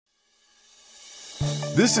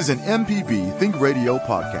This is an MPB Think Radio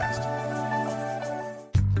podcast.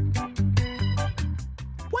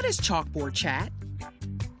 What is Chalkboard Chat?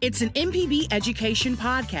 It's an MPB education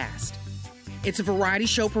podcast. It's a variety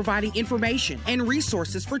show providing information and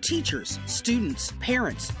resources for teachers, students,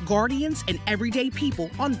 parents, guardians, and everyday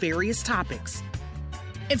people on various topics.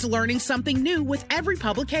 It's learning something new with every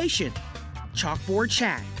publication. Chalkboard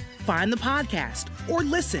Chat. Find the podcast or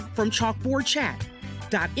listen from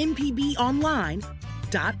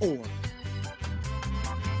chalkboardchat.mpbonline.org.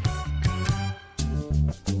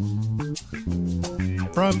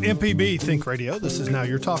 From MPB Think Radio, this is Now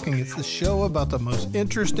You're Talking. It's the show about the most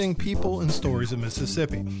interesting people and stories in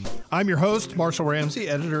Mississippi. I'm your host, Marshall Ramsey,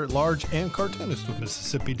 editor-at-large and cartoonist with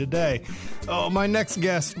Mississippi Today. Oh, my next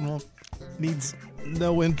guest needs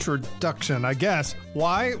no introduction, I guess.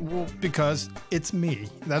 Why? Well, because it's me.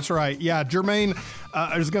 That's right. Yeah, Germaine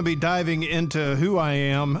is going to be diving into who I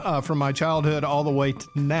am from my childhood all the way to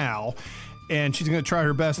now. And she's going to try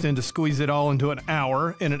her best to squeeze it all into an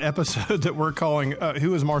hour in an episode that we're calling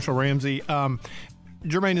Who is Marshall Ramsey?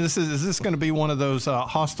 Germaine, is this going to be one of those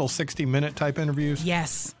hostile 60-minute type interviews?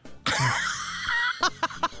 Yes.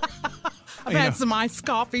 I've had some iced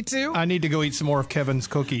coffee, too. I need to go eat some more of Kevin's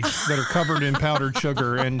cookies that are covered in powdered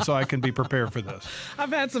sugar, and so I can be prepared for this. I've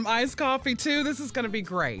had some iced coffee, too. This is going to be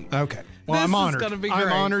great. Okay. Well, I'm honored. This is going to be great.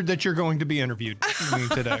 I'm honored that you're going to be interviewed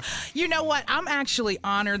today. You know what? I'm actually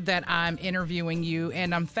honored that I'm interviewing you,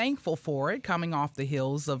 and I'm thankful for it, coming off the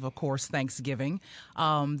heels of course, Thanksgiving,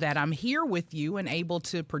 that I'm here with you and able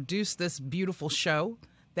to produce this beautiful show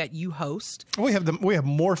that you host. We have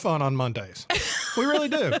more fun on Mondays. We really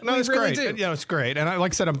do. No, it's really great. Do. Yeah, it's great. And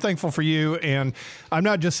like I said, I'm thankful for you. And I'm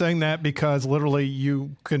not just saying that because literally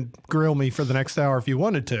you can grill me for the next hour if you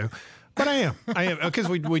wanted to. But I am, because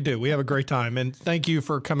we do. We have a great time. And thank you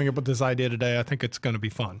for coming up with this idea today. I think it's going to be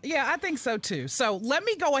fun. Yeah, I think so too. So let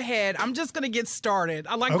me go ahead. I'm just going to get started.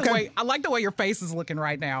 I like the way your face is looking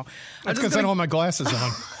right now. That's because I don't have my glasses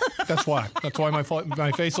on. That's why. That's why my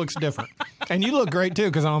face looks different. And you look great too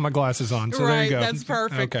because I don't have my glasses on. So there you go. That's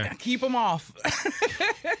perfect. Okay. Keep them off.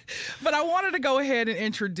 But I wanted to go ahead and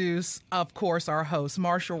introduce, of course, our host,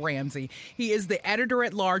 Marshall Ramsey. He is the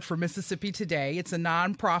editor-at-large for Mississippi Today. It's a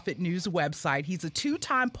nonprofit news website. He's a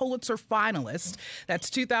two-time Pulitzer finalist. That's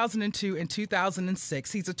 2002 and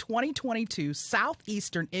 2006. He's a 2022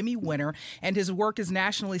 Southeastern Emmy winner, and his work is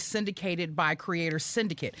nationally syndicated by Creator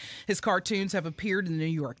Syndicate. His cartoons have appeared in the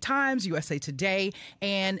New York Times, USA Today,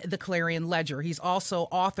 and the Clarion Ledger. He's also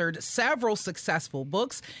authored several successful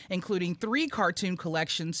books, including 3 cartoon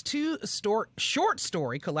collections, 2 short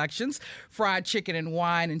story collections, Fried Chicken and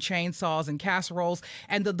Wine and Chainsaws and Casseroles,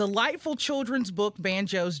 and the delightful children's book,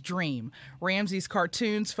 Banjo's Dream. Ramsey's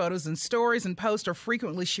cartoons, photos, and stories and posts are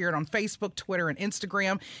frequently shared on Facebook, Twitter, and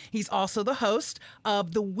Instagram. He's also the host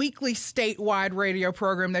of the weekly statewide radio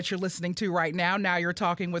program that you're listening to right now. Now You're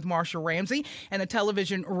Talking with Marshall Ramsey, and the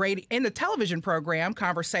television program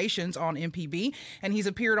Conversations on MPB. And he's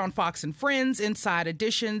appeared on Fox and Friends, Inside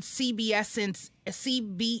Edition, CBSN,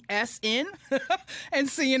 and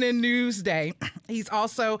CNN Newsday. He's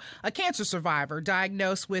also a cancer survivor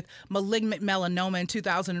diagnosed with malignant melanoma in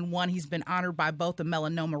 2001. He's been honored by both the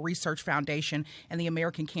Melanoma Research Foundation and the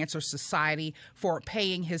American Cancer Society for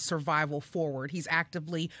paying his survival forward. He's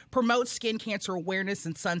actively promotes skin cancer awareness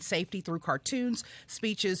and sun safety through cartoons,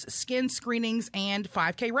 speeches, skin screenings, and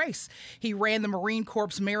 5K race. He ran the Marine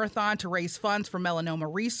Corps Marathon to raise funds for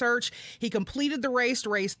melanoma research. He completed the race to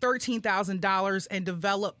raise $13,000 and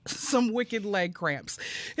developed some wicked leg cramps.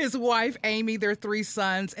 His wife, Amy, their 3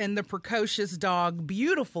 sons, and the precocious dog,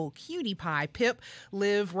 beautiful cutie pie Pip,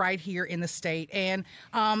 live right here in the state. And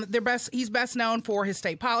he's best known for his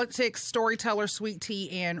state politics, storyteller, sweet tea,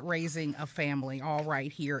 and raising a family, all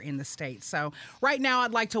right here in the state. So right now,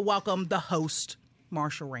 I'd like to welcome the host,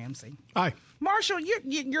 Marshall Ramsey. Hi, Marshall.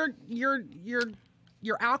 Your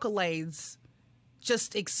accolades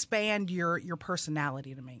just expand your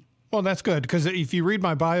personality to me. Well, that's good, because if you read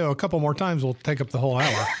my bio a couple more times, we'll take up the whole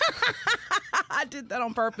hour. I did that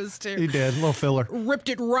on purpose, too. You did, a little filler. Ripped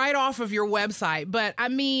it right off of your website. But, I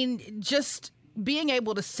mean, just being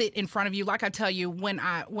able to sit in front of you, like I tell you, when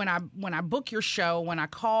I book your show, when I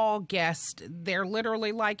call guests, they're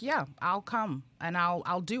literally like, yeah, I'll come, and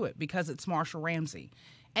I'll do it, because it's Marshall Ramsey.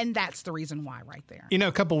 And that's the reason why right there. You know,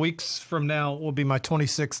 a couple weeks from now will be my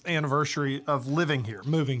 26th anniversary of living here,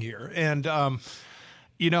 moving here. And,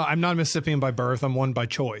 you know, I'm not a Mississippian by birth. I'm one by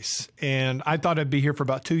choice. And I thought I'd be here for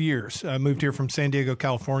about 2 years. I moved here from San Diego,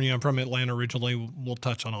 California. I'm from Atlanta originally. We'll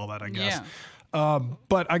touch on all that, I guess.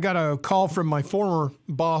 But I got a call from my former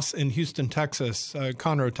boss in Houston, Texas,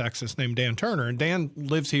 Conroe, Texas, named Dan Turner. And Dan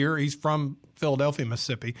lives here. He's from Philadelphia,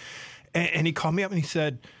 Mississippi. And he called me up and he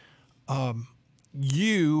said,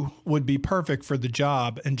 you would be perfect for the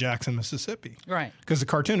job in Jackson, Mississippi. Right. Because the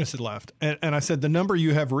cartoonist had left. And I said, the number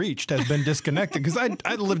you have reached has been disconnected. Because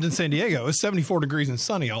I lived in San Diego. It was 74 degrees and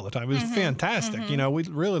sunny all the time. It was fantastic. You know, we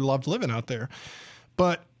really loved living out there.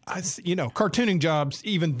 But, cartooning jobs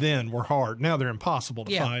even then were hard. Now they're impossible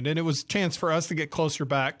to find. And it was a chance for us to get closer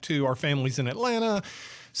back to our families in Atlanta.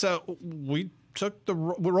 So we took the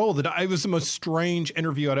roll of the dice. It was the most strange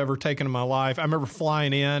interview I'd ever taken in my life. I remember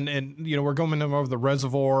flying in and, we're going over the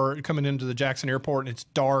reservoir, coming into the Jackson airport, and it's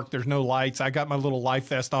dark. There's no lights. I got my little life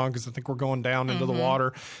vest on because I think we're going down into the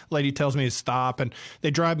water. Lady tells me to stop, and they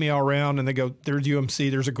drive me all around, and they go, there's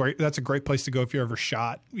UMC. That's a great place to go if you're ever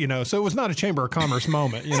shot, So it was not a Chamber of Commerce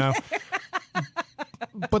moment,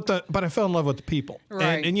 But I fell in love with the people.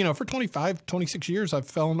 Right. And for 25, 26 years, I've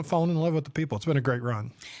fallen in love with the people. It's been a great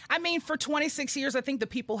run. I mean, for 26 years, I think the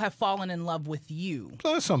people have fallen in love with you.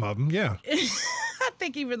 Some of them, yeah. I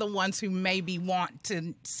think even the ones who maybe want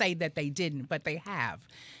to say that they didn't, but they have.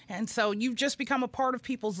 And so you've just become a part of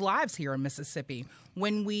people's lives here in Mississippi.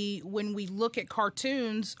 When we look at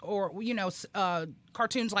cartoons or,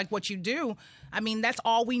 cartoons like what you do, I mean, that's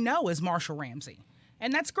all we know is Marshall Ramsey.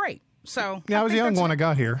 And that's great. So yeah, I was young when I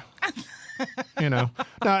got here. No,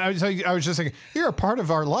 I was just thinking, you're a part of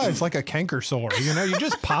our lives like a canker sore. You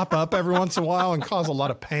just pop up every once in a while and cause a lot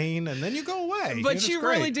of pain, and then you go away. But you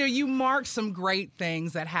really do. You mark some great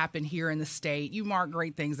things that happen here in the state. You mark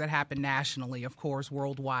great things that happen nationally, of course,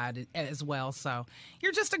 worldwide as well. So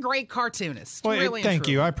you're just a great cartoonist. Well, really thank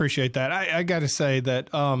you. I appreciate that. I got to say that,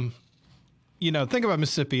 think about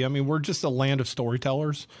Mississippi. I mean, we're just a land of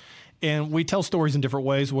storytellers. And we tell stories in different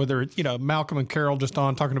ways, whether it's, Malcolm and Carol just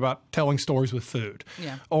on talking about telling stories with food.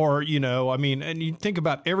 Yeah. Or, and you think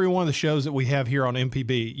about every one of the shows that we have here on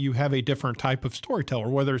MPB, you have a different type of storyteller,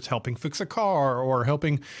 whether it's helping fix a car or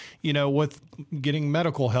helping, with getting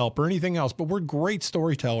medical help or anything else. But we're great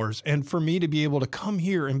storytellers. And for me to be able to come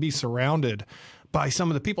here and be surrounded by some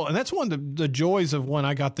of the people, and that's one of the joys of when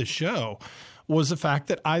I got this show, was the fact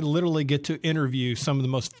that I literally get to interview some of the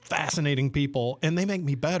most fascinating people, and they make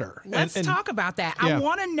me better. Let's talk about that. Yeah. I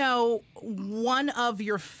want to know one of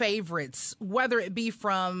your favorites, whether it be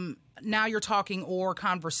from Now You're Talking or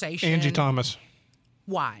Conversation. Angie Thomas.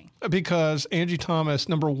 Why? Because Angie Thomas,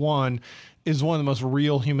 number one, is one of the most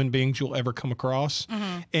real human beings you'll ever come across.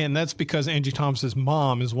 And that's because Angie Thomas's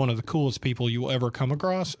mom is one of the coolest people you'll ever come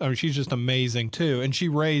across. I mean, she's just amazing too. And she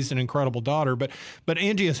raised an incredible daughter, but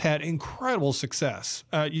Angie has had incredible success,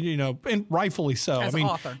 and rightfully so. As I mean,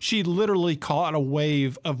 an author. She literally caught a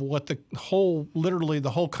wave of what the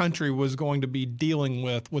whole country was going to be dealing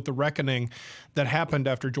with the reckoning that happened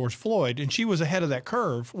after George Floyd. And she was ahead of that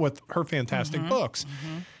curve with her fantastic books.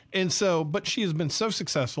 And so, but she has been so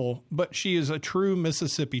successful, but she is a true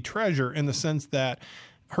Mississippi treasure in the sense that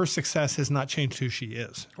her success has not changed who she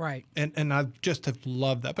is. Right. And I just have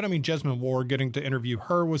loved that. But I mean, Jesmyn Ward, getting to interview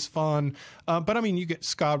her was fun. But I mean, you get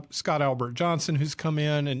Scott Albert Johnson, who's come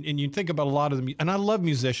in, and you think about a lot of them. And I love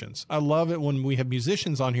musicians. I love it when we have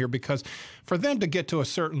musicians on here, because for them to get to a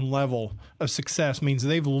certain level of success means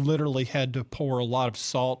they've literally had to pour a lot of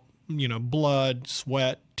salt, blood,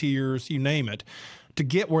 sweat, tears, you name it, to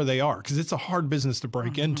get where they are, because it's a hard business to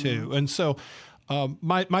break into. And so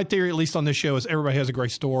my theory, at least on this show, is everybody has a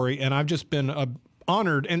great story. And I've just been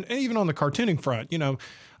honored. And even on the cartooning front,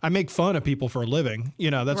 I make fun of people for a living.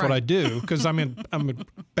 That's what I do, because I'm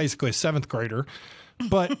basically a seventh grader.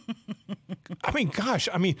 But I mean, gosh,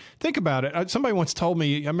 think about it. Somebody once told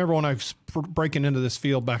me, I remember when I was breaking into this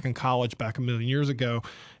field back in college back a million years ago,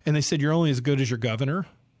 and they said, you're only as good as your governor.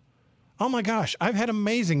 Oh my gosh, I've had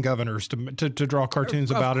amazing governors to draw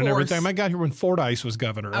cartoons about and everything. I got here when Fordyce was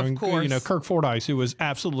governor. Of course. Kirk Fordyce, who was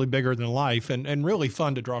absolutely bigger than life and really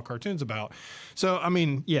fun to draw cartoons about. So, I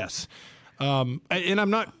mean, yes. And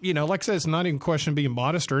I'm not, like I said, it's not even a question of being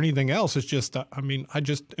modest or anything else. It's just, I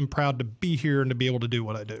just am proud to be here and to be able to do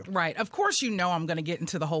what I do. Right. Of course, I'm going to get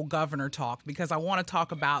into the whole governor talk, because I want to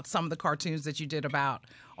talk about some of the cartoons that you did about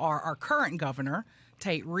our current governor,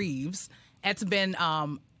 Tate Reeves. It's been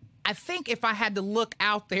I think if I had to look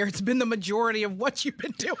out there, it's been the majority of what you've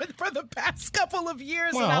been doing for the past couple of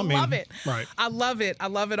years. Well, and I love it. Right. I love it. I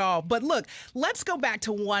love it all. But look, let's go back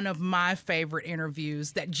to one of my favorite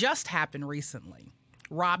interviews that just happened recently.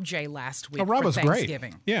 Rob J. last week Rob for was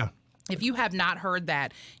Thanksgiving. Great. Yeah. If you have not heard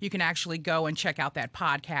that, you can actually go and check out that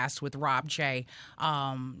podcast with Rob J.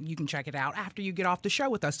 You can check it out after you get off the show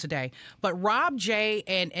with us today. But Rob J.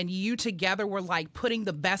 and you together were like putting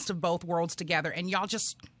the best of both worlds together, and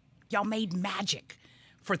y'all made magic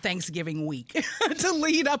for Thanksgiving week to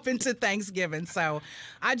lead up into Thanksgiving. So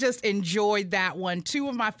I just enjoyed that one. Two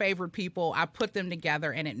of my favorite people, I put them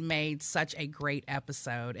together, and it made such a great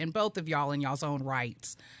episode. And both of y'all in y'all's own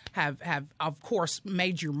rights have of course,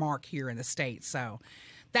 made your mark here in the States. So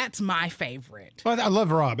that's my favorite. Well, I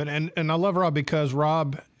love Rob, and I love Rob because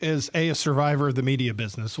Rob is a survivor of the media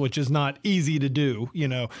business, which is not easy to do,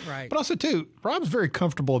 Right. But also, too, Rob's very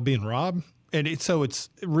comfortable being Rob. And so it's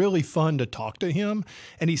really fun to talk to him.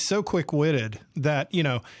 And he's so quick-witted that,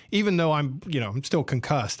 even though I'm still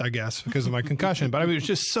concussed, I guess, because of my concussion. But I mean, it's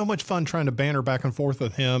just so much fun trying to banter back and forth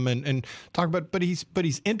with him and talk about, but he's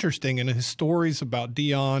interesting. And his stories about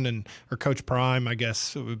Dion or Coach Prime, I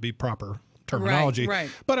guess it would be proper terminology. Right.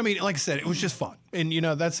 But I mean, like I said, it was just fun. And,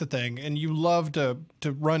 that's the thing. And you love to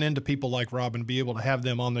run into people like Rob and be able to have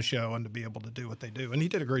them on the show and to be able to do what they do. And he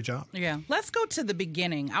did a great job. Yeah. Let's go to the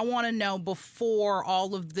beginning. I want to know, before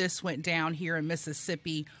all of this went down here in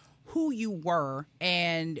Mississippi, who you were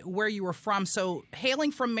and where you were from. So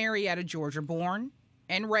hailing from Marietta, Georgia, born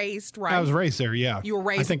and raised, right? I was raised there, yeah. You were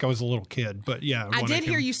raised. I think I was a little kid, but yeah. I did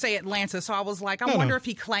hear you say Atlanta, so I was like, I wonder if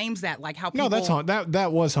he claims that, like how people. No, that's home.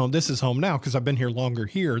 That was home. This is home now because I've been here longer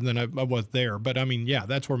here than I was there. But I mean, yeah,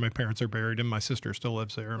 that's where my parents are buried, and my sister still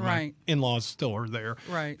lives there, and my in-laws still are there.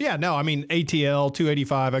 Right. Yeah. No, I mean ATL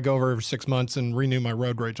 285. I go over every 6 months and renew my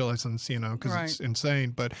road rage license, because it's insane.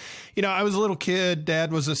 But I was a little kid.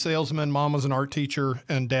 Dad was a salesman. Mom was an art teacher,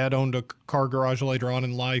 and Dad owned a car garage later on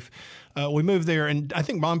in life. We moved there, and I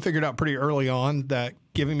think Mom figured out pretty early on that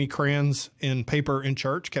giving me crayons and paper in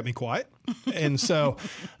church kept me quiet. And so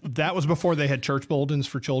that was before they had church bulletins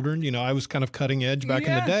for children. I was kind of cutting edge back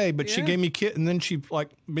in the day, but she gave me kit. And then she, like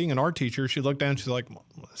being an art teacher, she looked down and she's like, well,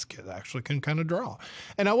 this kid actually can kind of draw.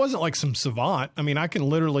 And I wasn't like some savant. I mean, I can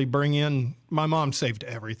literally bring in, my mom saved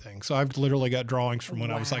everything. So I've literally got drawings from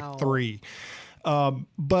when I was like 3.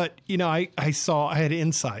 But, I had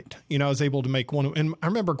insight, I was able to make one. And I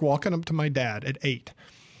remember walking up to my dad at 8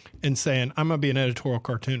 and saying, I'm going to be an editorial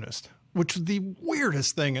cartoonist, which is the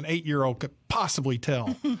weirdest thing an 8-year-old could possibly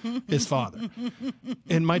tell his father.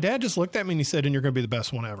 And my dad just looked at me and he said, and you're going to be the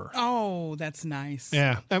best one ever. Oh, that's nice.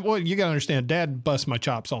 Yeah. And, well, you got to understand, Dad busts my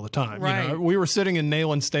chops all the time. Right. We were sitting in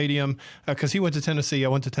Neyland Stadium because he went to Tennessee. I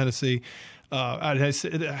went to Tennessee.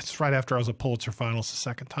 That's right after I was a Pulitzer finalist the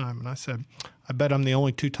second time. And I said, I bet I'm the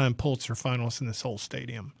only 2-time Pulitzer finalist in this whole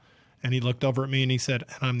stadium. And he looked over at me and he said,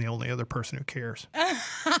 and I'm the only other person who cares.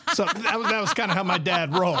 So that was kind of how my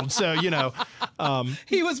dad rolled. So,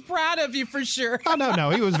 he was proud of you for sure. Oh, no,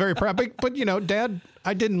 he was very proud. But Dad,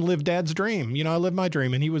 I didn't live Dad's dream. I lived my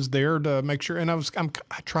dream, and he was there to make sure. And I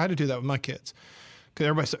try to do that with my kids. Because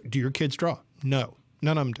everybody said, do your kids draw? No,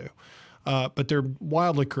 none of them do. But they're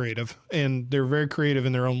wildly creative, and they're very creative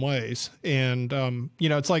in their own ways. And,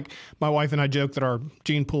 it's like my wife and I joke that our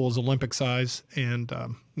gene pool is Olympic size, and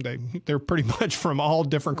they're pretty much from all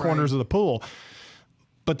different corners of the pool.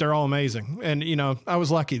 But they're all amazing. And, I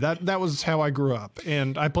was lucky. That was how I grew up.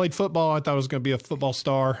 And I played football. I thought I was going to be a football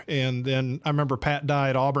star. And then I remember Pat Dye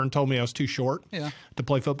at Auburn told me I was too short to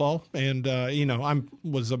play football. And, I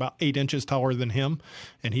was about 8 inches taller than him,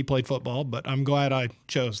 and he played football. But I'm glad I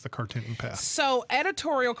chose the cartooning path. So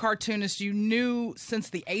editorial cartoonist, you knew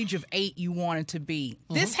since the age of 8 you wanted to be.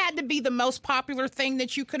 Mm-hmm. This had to be the most popular thing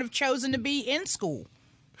that you could have chosen to be in school.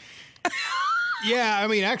 Yeah, I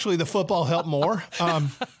mean, actually, the football helped more.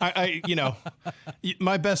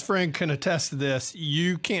 My best friend can attest to this.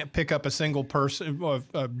 You can't pick up a single person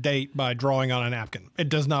date by drawing on a napkin. It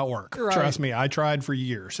does not work. Right. Trust me, I tried for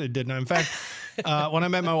years. It didn't. In fact, when I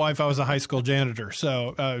met my wife, I was a high school janitor.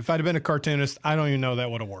 So if I'd have been a cartoonist, I don't even know that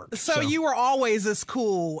would have worked. So you were always as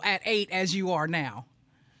cool at 8 as you are now.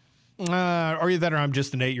 Or either that, or I'm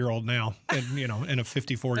just an 8-year-old now, and in a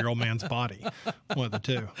 54-year-old man's body, one of the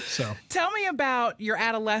two. So, tell me about your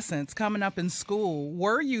adolescence coming up in school.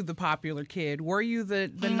 Were you the popular kid? Were you the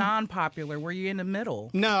non-popular? Were you in the middle?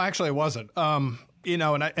 No, actually, I wasn't. And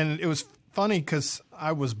it was funny because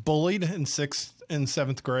I was bullied in 6th and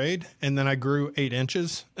 7th grade, and then I grew 8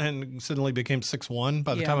 inches and suddenly became 6'1"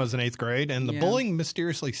 by the time I was in 8th grade, and the bullying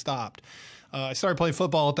mysteriously stopped. I started playing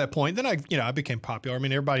football at that point. Then I became popular. I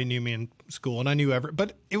mean, everybody knew me in school, and I knew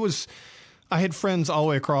but I had friends all the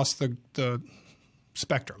way across the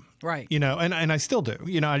spectrum. Right. And I still do.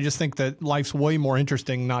 I just think that life's way more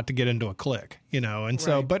interesting not to get into a clique, and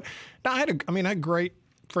so, but no, I had great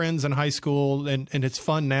friends in high school, and it's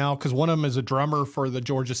fun now because one of them is a drummer for the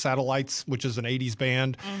Georgia Satellites, which is an 80s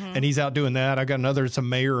band, and he's out doing that. I got another, it's a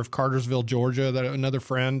mayor of Cartersville, Georgia, another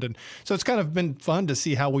friend. And so it's kind of been fun to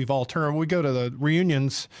see how we've all turned. We go to the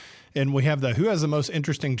reunions, and we have the who has the most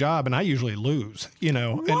interesting job, and I usually lose,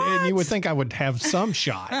 and you would think I would have some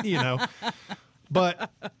shot,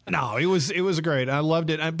 But no, it was great. I loved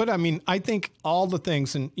it. But I mean, I think all the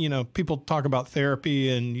things, and people talk about therapy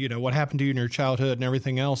and what happened to you in your childhood and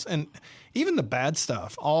everything else, and even the bad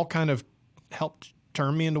stuff, all kind of helped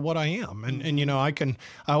turn me into what I am. And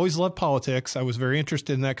I always loved politics. I was very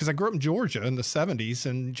interested in that because I grew up in Georgia in the 70s,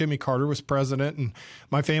 and Jimmy Carter was president, and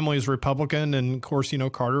my family is Republican, and of course,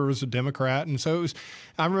 Carter was a Democrat. And so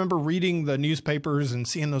I remember reading the newspapers and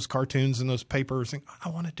seeing those cartoons in those papers, and I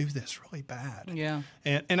want to do this really bad. Yeah.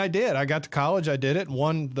 And I did. I got to college, I did it,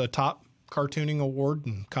 won the top cartooning award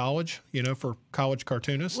in college, for college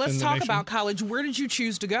cartoonists. Let's talk about college. Where did you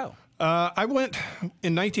choose to go? I went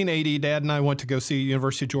in 1980. Dad and I went to go see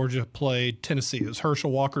University of Georgia play Tennessee. It was Herschel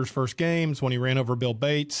Walker's first games when he ran over Bill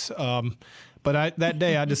Bates. But that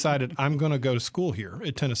day I decided I'm going to go to school here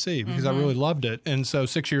at Tennessee because I really loved it. And so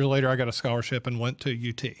 6 years later, I got a scholarship and went to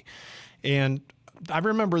UT. And I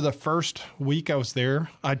remember the first week I was there,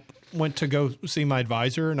 I went to go see my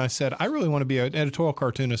advisor, and I said, I really want to be an editorial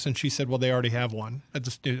cartoonist. And she said, well, they already have one at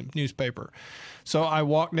the newspaper. So I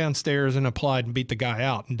walked downstairs and applied and beat the guy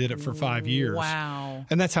out and did it for 5 years. Wow.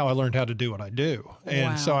 And that's how I learned how to do what I do.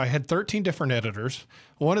 And so I had 13 different editors.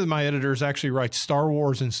 One of my editors actually writes Star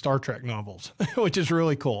Wars and Star Trek novels, which is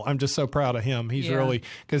really cool. I'm just so proud of him. He's really,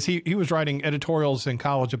 because he was writing editorials in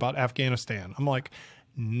college about Afghanistan. I'm like,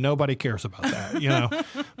 nobody cares about that,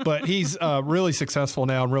 But he's really successful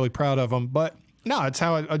now. I'm really proud of him. But no, it's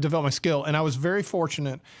how I developed my skill. And I was very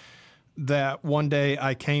fortunate that one day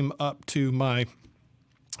I came up to I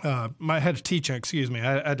had to teach, I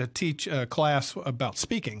had to teach a class about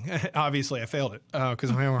speaking. Obviously, I failed it because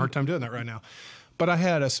I'm having a hard time doing that right now. But I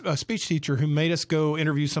had a speech teacher who made us go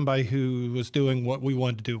interview somebody who was doing what we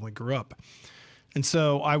wanted to do when we grew up. And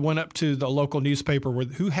so I went up to the local newspaper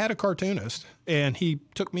who had a cartoonist, and he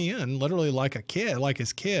took me in literally like a kid, like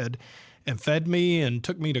his kid, and fed me and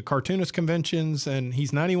took me to cartoonist conventions. And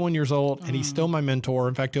he's 91 years old, and he's still my mentor.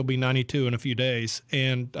 In fact, he'll be 92 in a few days.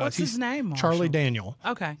 And what's his name, Marshall? Charlie Daniel.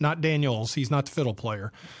 Okay. Not Daniels. He's not the fiddle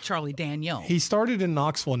player. Charlie Daniel. He started in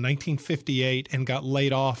Knoxville in 1958 and got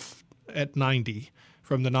laid off at 90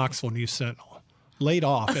 from the Knoxville News Sentinel. Laid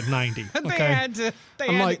off at 90. Okay?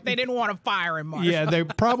 They didn't want to fire him, Marshall. Yeah, they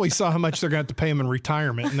probably saw how much they're going to have to pay him in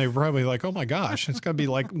retirement, and they were probably like, oh my gosh, it's going to be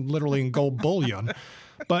like literally in gold bullion.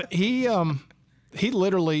 But he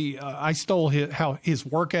literally, I stole his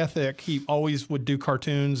work ethic. He always would do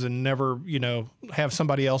cartoons and never, have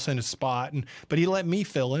somebody else in his spot. But he let me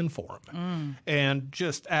fill in for him. And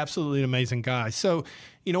just absolutely an amazing guy. So,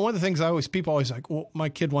 one of the things people always like, well, my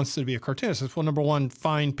kid wants to be a cartoonist. Well, number one,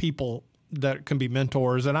 find people that can be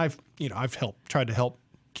mentors. And I've tried to help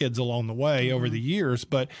kids along the way over the years.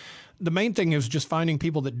 But the main thing is just finding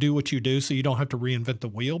people that do what you do so you don't have to reinvent the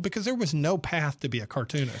wheel, because there was no path to be a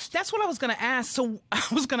cartoonist. That's what I was going to ask. So I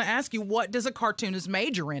was going to ask you, what does a cartoonist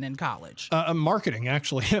major in college? Marketing,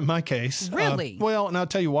 actually, in my case. Really? Well, and I'll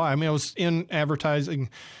tell you why. I mean, I was in advertising,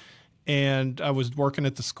 and I was working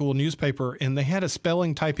at the school newspaper, and they had a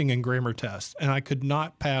spelling, typing, and grammar test, and I could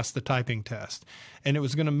not pass the typing test. And it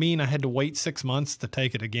was going to mean I had to wait 6 months to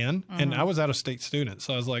take it again. And I was out-of-state student,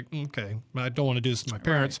 so I was like, okay, I don't want to do this to my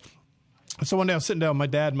parents. Right. So one day I was sitting down with my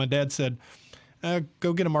dad. My dad said,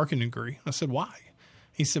 go get a marketing degree. I said, why?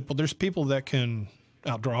 He said, well, there's people that can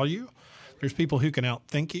outdraw you. There's people who can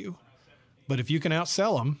outthink you. But if you can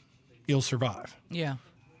outsell them, you'll survive. Yeah.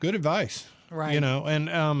 Good advice. Right.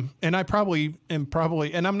 And I probably am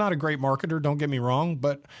and I'm not a great marketer, don't get me wrong,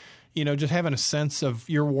 but just having a sense of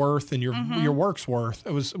your worth and your work's worth,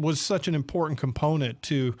 it was such an important component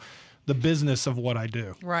to the business of what I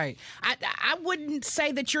do. Right. I wouldn't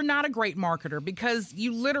say that you're not a great marketer, because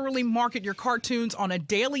you literally market your cartoons on a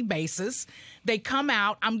daily basis. They come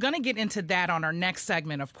out. I'm going to get into that on our next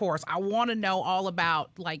segment, of course. I want to know all about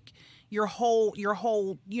like your whole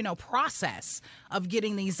process of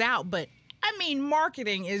getting these out, but I mean,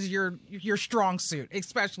 marketing is your strong suit,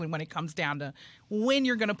 especially when it comes down to when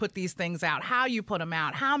you're going to put these things out, how you put them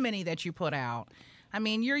out, how many that you put out. I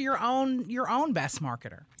mean, you're your own best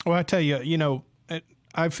marketer. Well, I tell you,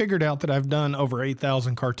 I figured out that I've done over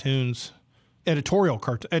 8,000 cartoons,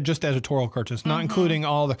 just editorial cartoons, not including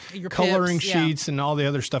all the coloring sheets and all the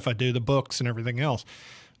other stuff I do, the books and everything else.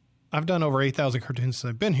 I've done over 8,000 cartoons since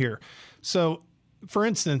I've been here. So, for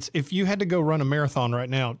instance, if you had to go run a marathon right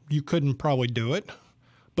now, you couldn't probably do it.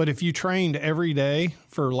 But if you trained every day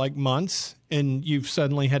for like months and you've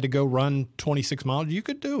suddenly had to go run 26 miles, you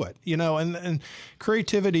could do it, and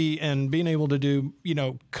creativity and being able to do,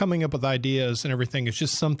 coming up with ideas and everything is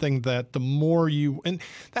just something that the more and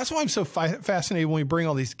that's why I'm so fascinated when we bring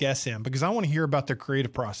all these guests in, because I want to hear about their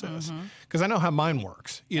creative process, because I know how mine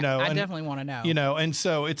works, I definitely want to know, and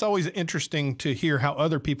so it's always interesting to hear how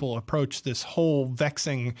other people approach this whole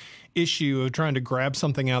vexing issue of trying to grab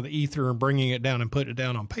something out of the ether and bringing it down and put it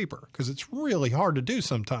down on paper, because it's really hard to do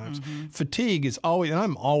sometimes. Fatigue is always, and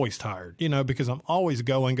I'm always tired, because I'm always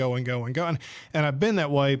going. And I've been that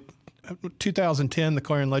way. 2010, the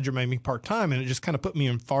Clarion Ledger made me part-time, and it just kind of put me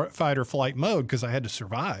in fight or flight mode because I had to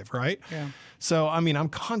survive, right? Yeah. So, I'm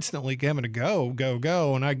constantly having to go.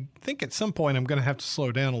 And I think at some point I'm going to have to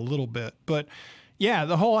slow down a little bit. But yeah,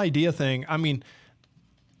 the whole idea thing,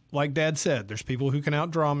 like Dad said, there's people who can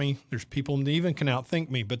outdraw me. There's people who even can outthink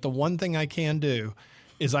me. But the one thing I can do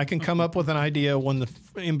is I can come up with an idea when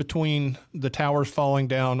in between the towers falling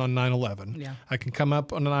down on 9/11. Yeah. I can come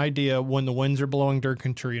up with an idea when the winds are blowing during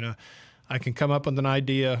Katrina. I can come up with an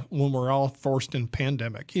idea when we're all forced in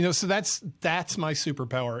pandemic. So that's my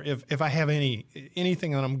superpower. If I have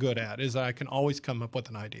anything that I'm good at, is I can always come up with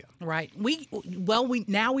an idea. Right.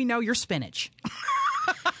 Now we know you're spinach.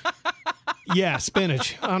 Yeah,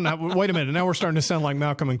 spinach. Wait a minute. Now we're starting to sound like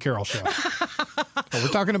Malcolm and Carol show. Well, we're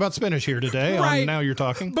talking about spinach here today. Right. Now You're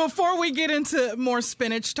Talking. Before we get into more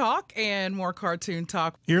spinach talk and more cartoon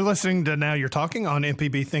talk. You're listening to Now You're Talking on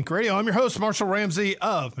MPB Think Radio. I'm your host, Marshall Ramsey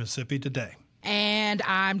of Mississippi Today. And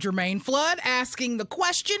I'm Germaine Flood asking the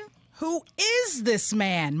question, who is this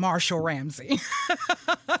man, Marshall Ramsey?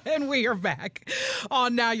 And we are back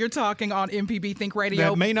on Now You're Talking on MPB Think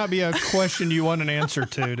Radio. That may not be a question you want an answer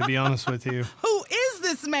to be honest with you. Who is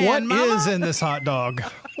this man, What Mama? is in this hot dog?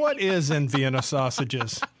 What is in Vienna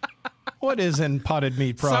sausages? What is in potted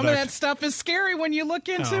meat product? Some of that stuff is scary when you look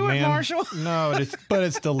into it, Marshall. No, but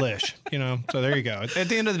it's delish, So there you go. At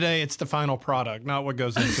the end of the day, it's the final product, not what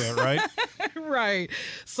goes into it, right? Right.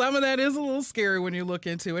 Some of that is a little scary when you look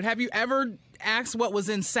into it. Have you ever asked what was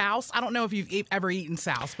in souse? I don't know if you've ever eaten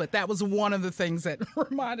souse, but that was one of the things that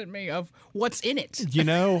reminded me of what's in it.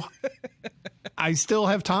 I still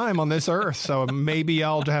have time on this earth, so maybe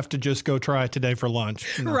I'll have to just go try it today for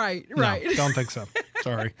lunch. Right. No, don't think so.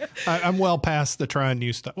 Sorry. I'm well past the trying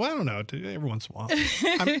new stuff. Well, I don't know. Every once in a while.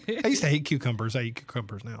 I used to hate cucumbers. I eat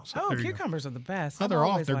cucumbers now. So cucumbers are the best. Oh,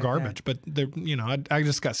 they're garbage, but they're, I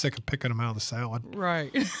just got sick of picking them out of the salad.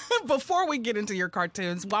 Right. Before we get into your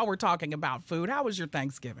cartoons, while we're talking about food, how was your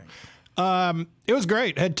Thanksgiving? It was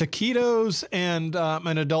great. Had taquitos and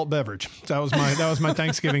an adult beverage. That was my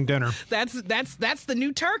Thanksgiving dinner. That's the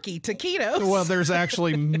new turkey, taquitos. Well, there's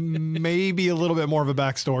actually maybe a little bit more of a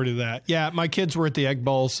backstory to that. Yeah, my kids were at the Egg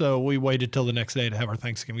Bowl, so we waited till the next day to have our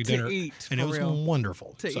Thanksgiving dinner. And it was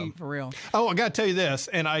wonderful. Eat for real. Oh, I got to tell you this,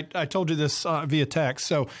 and I told you this via text.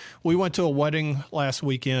 So we went to a wedding last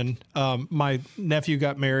weekend. My nephew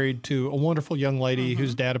got married to a wonderful young lady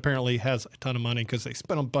whose dad apparently has a ton of money because they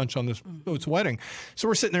spent a bunch on this wedding. So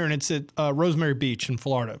we're sitting there, and it's at Rosemary Beach in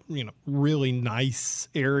Florida. Really nice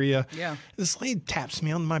area. Yeah. This lady taps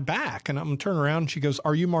me on my back, and I'm turning around, and she goes,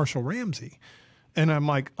 "Are you Marshall Ramsey?" And I'm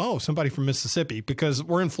like, "Oh, somebody from Mississippi," because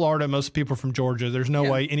we're in Florida. Most people from Georgia. There's no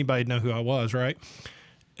way anybody'd know who I was, right?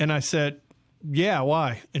 And I said, "Yeah,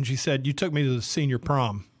 why?" And she said, "You took me to the senior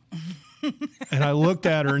prom." And I looked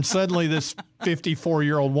at her, and suddenly this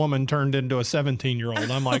 54-year-old woman turned into a 17-year-old.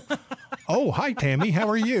 I'm like, "Oh, hi, Tammy. How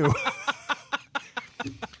are you?"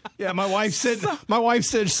 Yeah, my wife's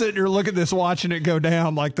sitting here looking at this, watching it go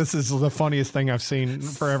down like this is the funniest thing I've seen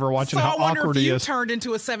forever, watching how awkward he is. You turned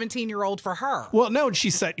into a 17-year-old for her. Well, no,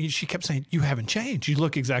 she kept saying, "You haven't changed. You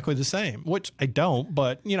look exactly the same," which I don't,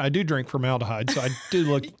 but, I do drink formaldehyde, so I do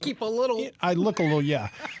look. You keep a little. I look a little, yeah.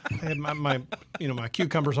 I had my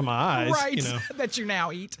cucumbers on my eyes. Right, that you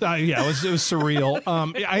now eat. Yeah, it was surreal.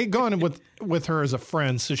 I had gone with her as a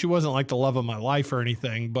friend, so she wasn't like the love of my life or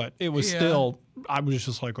anything, but it was still, I was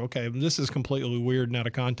just like, okay, this is completely weird and out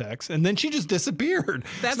of context. And then she just disappeared.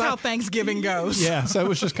 That's how Thanksgiving goes. Yeah, so it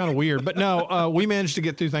was just kind of weird. But no, we managed to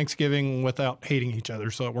get through Thanksgiving without hating each other,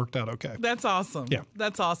 so it worked out okay. That's awesome. Yeah.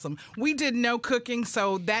 That's awesome. We did no cooking,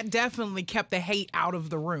 so that definitely kept the hate out of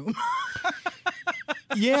the room.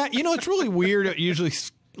 Yeah, it's really weird. Usually,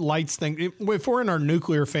 lights things. If we're in our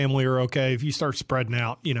nuclear family, are okay. If you start spreading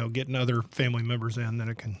out, getting other family members in, then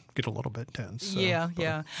it can get a little bit tense. So,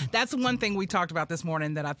 yeah. That's one thing we talked about this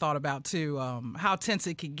morning that I thought about too, how tense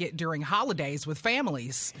it could get during holidays with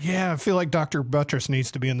families. Yeah, I feel like Dr. Buttress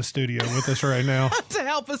needs to be in the studio with us right now. To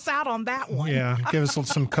help us out on that one. Yeah, give us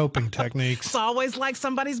some coping techniques. It's always like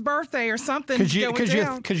somebody's birthday or something Because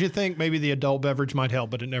down. you think maybe the adult beverage might help,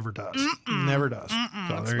 but it never does. Never does.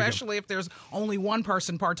 So especially if there's only one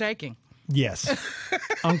person partaking. Yes.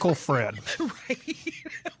 Uncle Fred. Right.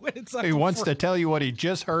 He wants to tell you what he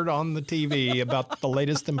just heard on the TV about the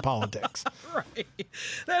latest in politics. Right.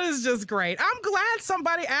 That is just great. I'm glad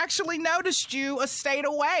somebody actually noticed you a state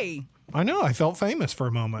away. I know. I felt famous for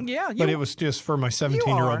a moment. Yeah. But it was just for my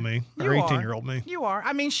 17-year-old me or 18-year-old me. You are.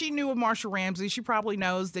 I mean, she knew of Marshall Ramsey. She probably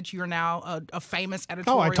knows that you're now a famous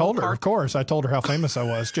editorial. Oh, I told her. Of course. I told her how famous I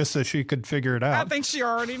was just so she could figure it out. I think she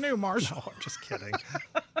already knew, Marshall. No, I'm just kidding.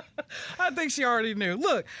 I think she already knew.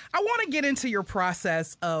 Look, I want to get into your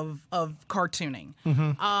process of cartooning.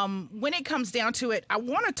 When it comes down to it, I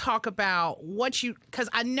want to talk about because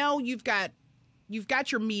I know you've got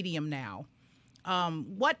your medium now.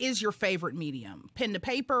 What is your favorite medium? Pen to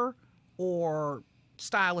paper or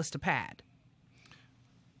stylus to pad?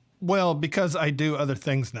 Well, because I do other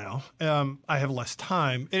things now, I have less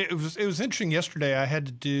time. It was interesting yesterday. I had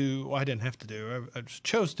to do. Well, I didn't have to do. I just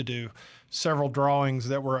chose to do several drawings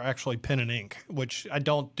that were actually pen and ink, which I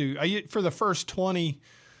don't do. For the first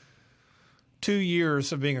 22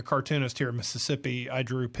 years of being a cartoonist here in Mississippi, I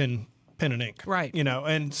drew pen and ink. Right.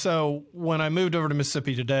 And so when I moved over to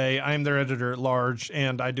Mississippi Today, I am their editor at large,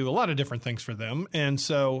 and I do a lot of different things for them. And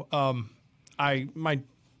so my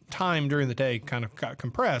time during the day kind of got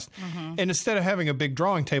compressed. And instead of having a big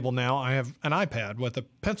drawing table now, I have an iPad with a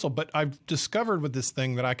pencil. But I've discovered with this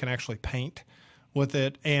thing that I can actually paint with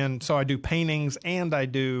it. And so I do paintings and I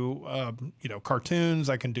do, cartoons.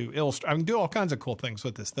 I can do I can do all kinds of cool things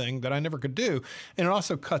with this thing that I never could do. And it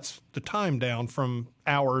also cuts the time down from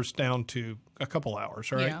hours down to a couple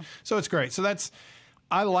hours, right? Yeah. So it's great. So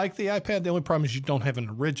I like the iPad. The only problem is you don't have an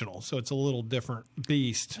original. So it's a little different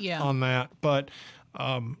beast on that. But,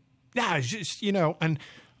 it's just, and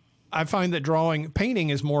I find that painting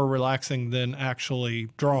is more relaxing than actually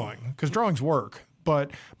drawing because drawings work.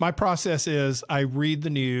 But my process is I read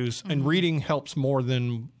the news, and reading helps more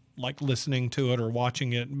than like listening to it or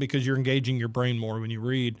watching it because you're engaging your brain more when you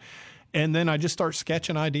read. And then I just start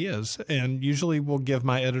sketching ideas, and usually we'll give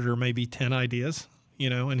my editor maybe 10 ideas,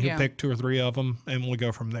 and he'll pick 2 or 3 of them, and we'll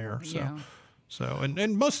go from there.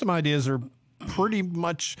 And most of my ideas are pretty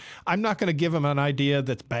much, I'm not going to give him an idea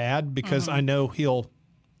that's bad because I know he'll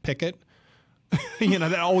pick it.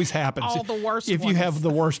 That always happens. All the worst If ones. you have the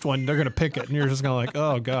worst one, they're going to pick it, and you're just going to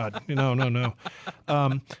oh, God, no.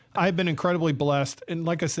 I've been incredibly blessed. And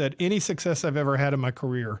like I said, any success I've ever had in my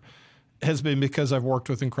career has been because I've worked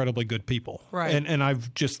with incredibly good people. Right. And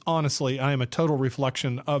I've just, honestly, I am a total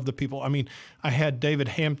reflection of the people. I mean, I had David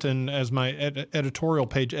Hampton as my editorial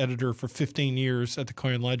page editor for 15 years at the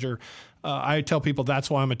Clarion Ledger. I tell people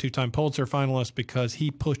that's why I'm a 2-time Pulitzer finalist, because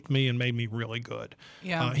he pushed me and made me really good.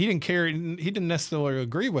 Yeah. He didn't care. He didn't necessarily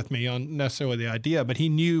agree with me on necessarily the idea, but he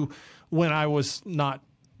knew when I was not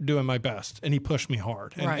doing my best, and he pushed me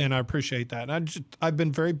hard. And I appreciate that. And I've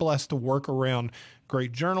been very blessed to work around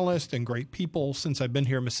great journalists and great people since I've been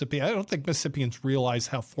here in Mississippi. I don't think Mississippians realize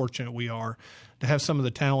how fortunate we are to have some of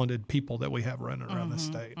the talented people that we have running around this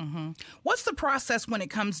state. What's the process when it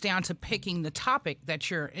comes down to picking the topic that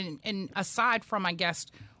you're in, and aside from, I guess,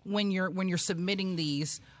 when you're submitting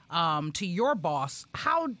these to your boss,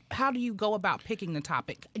 how do you go about picking the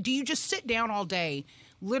topic? Do you just sit down all day,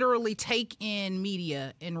 literally take in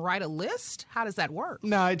media and write a list? How does that work?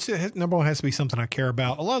 No, number one, has to be something I care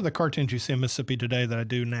about. A lot of the cartoons you see in Mississippi Today that I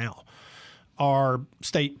do now are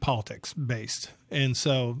state politics based. And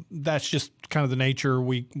so that's just kind of the nature.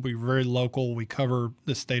 We're very local. We cover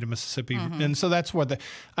the state of Mississippi. And so that's what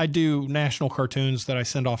I do national cartoons that I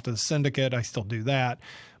send off to the syndicate. I still do that.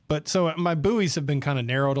 But so my buoys have been kind of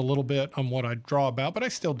narrowed a little bit on what I draw about, but I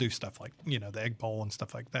still do stuff like, the Egg Bowl and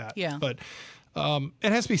stuff like that. Yeah. But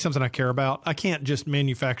it has to be something I care about. I can't just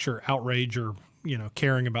manufacture outrage or,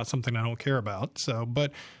 caring about something I don't care about. So,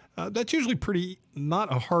 but that's usually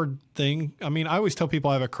not a hard thing. I mean, I always tell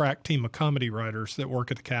people I have a crack team of comedy writers that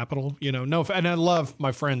work at the Capitol, and I love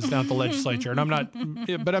my friends down at the legislature, and I'm not,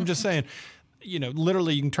 but I'm just saying,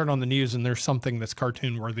 literally you can turn on the news and there's something that's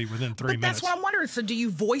cartoon worthy within 3 minutes. That's what I'm wondering. So do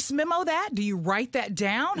you voice memo that? Do you write that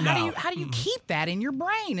down? No. How do you keep that in your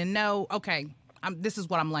brain and know, okay, this is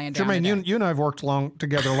what I'm laying down Germaine, today? you and I have worked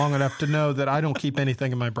together long enough to know that I don't keep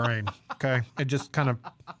anything in my brain, okay? It just kind of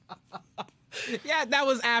Yeah, that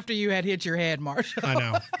was after you had hit your head, Marshall. I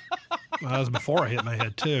know. Well, that was before I hit my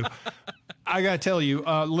head, too. I got to tell you,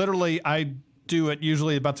 literally, I do it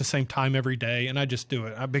usually about the same time every day, and I just do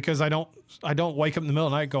it because I don't wake up in the middle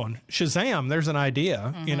of the night going, Shazam, there's an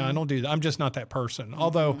idea. You know, I don't do that. I'm just not that person.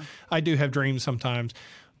 Although I do have dreams sometimes.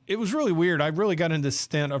 It was really weird. I really got into this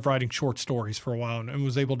stint of writing short stories for a while and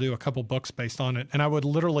was able to do a couple books based on it. And I would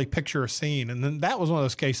literally picture a scene. And then that was one of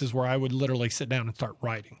those cases where I would literally sit down and start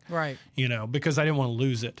writing. Right. You know, because I didn't want to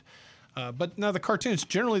lose it. But now the cartoons,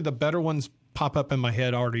 generally the better ones pop up in my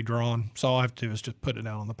head already drawn. So all I have to do is just put it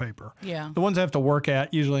down on the paper. Yeah. The ones I have to work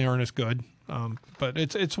at usually aren't as good. But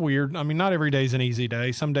it's weird. I mean, not every day is an easy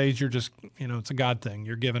day. Some days you're just, you know, it's a God thing.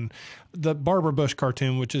 You're given the Barbara Bush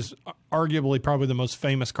cartoon, which is arguably probably the most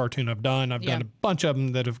famous cartoon I've done. I've done a bunch of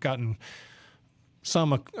them that have gotten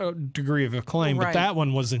some degree of acclaim, but that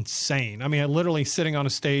one was insane. I mean, I literally sitting on a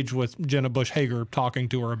stage with Jenna Bush Hager talking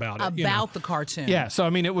to her about it. About the cartoon. Yeah. So, I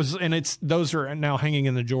mean, it was, and those are now hanging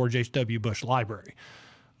in the George H.W. Bush Library.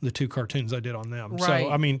 The two cartoons I did on them. Right. So,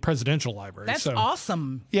 I mean, presidential library. That's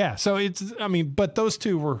awesome. Yeah. So but those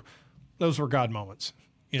were God moments.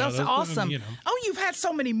 That's awesome. Oh, you've had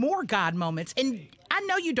so many more God moments. And I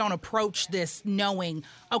know you don't approach this knowing,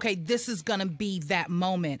 okay, this is going to be that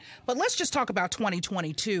moment. But let's just talk about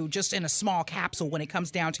 2022, just in a small capsule when it comes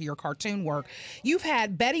down to your cartoon work. You've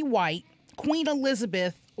had Betty White, Queen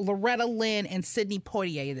Elizabeth, Loretta Lynn, and Sidney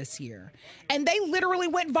Poitier this year. And they literally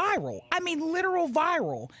went viral. I mean, literal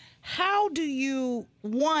viral. How do you,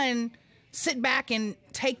 one, sit back and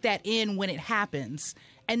take that in when it happens?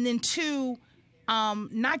 And then two,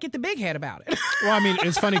 not get the big head about it. Well, I mean,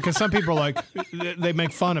 it's funny because some people are like, they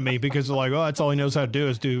make fun of me because they're like, oh, that's all he knows how to do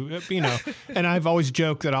is do, you know. And I've always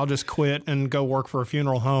joked that I'll just quit and go work for a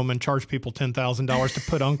funeral home and charge people $10,000 to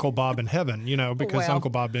put Uncle Bob in heaven, you know, because Uncle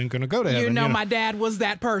Bob isn't going to go to heaven. You know, my dad was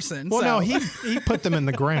that person. Well, so. no, he put them in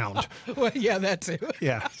the ground. Well, yeah, that too.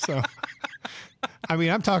 Yeah, so, I mean,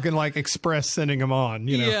 I'm talking like express sending them on,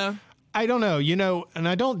 you know. Yeah. I don't know, you know, and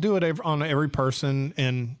I don't do it on every person,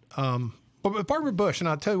 and but with Barbara Bush, and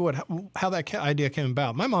I'll tell you how that idea came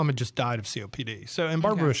about. My mom had just died of COPD, and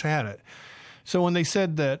Barbara Bush had it. So when they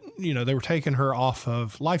said that, you know, they were taking her off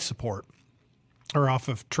of life support or off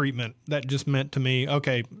of treatment, that just meant to me,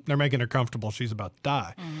 okay, they're making her comfortable. She's about to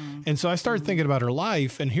die. And so I started thinking about her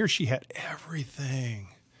life, and here she had everything.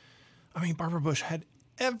 I mean, Barbara Bush had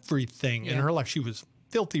everything in her life. She was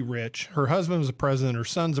filthy rich. Her husband was a president. Her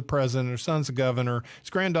son's a president. Her son's a governor. His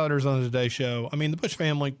granddaughter's on the Today Show. I mean, the Bush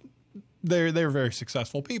family, they're very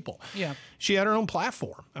successful people. Yeah. She had her own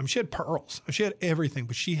platform. I mean, she had pearls. She had everything,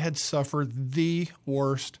 but she had suffered the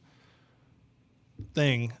worst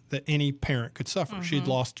thing that any parent could suffer. She'd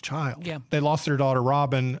lost a child. Yeah. They lost their daughter,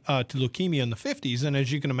 Robin, to leukemia in the 50s, and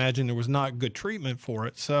as you can imagine, there was not good treatment for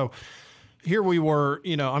it. So here we were,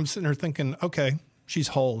 you know, I'm sitting there thinking, okay, she's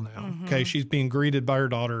whole now. Okay, she's being greeted by her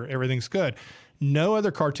daughter. Everything's good. No other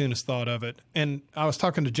cartoonist thought of it. And I was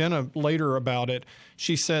talking to Jenna later about it.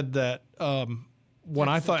 She said that when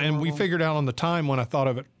I thought, and we figured out on the time when I thought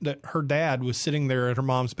of it, that her dad was sitting there at her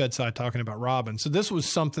mom's bedside talking about Robin. So this was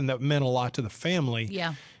something that meant a lot to the family.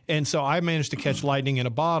 Yeah. And so I managed to catch lightning in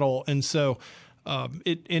a bottle. And so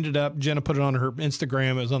it ended up, Jenna put it on her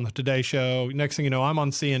Instagram. It was on the Today Show. Next thing you know, I'm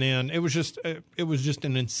on CNN. It was just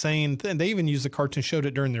an insane thing. They even used the cartoon, showed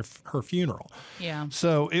it during her funeral. Yeah.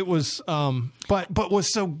 So it was, but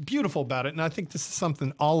what's so beautiful about it, and I think this is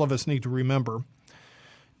something all of us need to remember,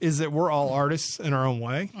 is that we're all artists in our own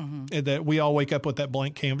way, and that we all wake up with that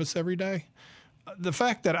blank canvas every day. The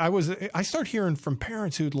fact that I start hearing from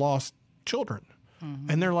parents who'd lost children,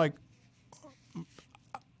 and they're like,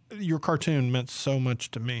 your cartoon meant so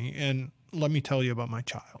much to me, and let me tell you about my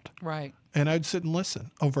child. Right. And I'd sit and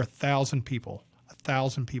listen. Over 1,000 people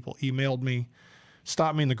emailed me,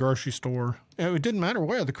 stopped me in the grocery store. And it didn't matter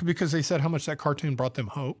where, because they said how much that cartoon brought them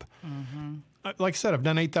hope. Like I said, I've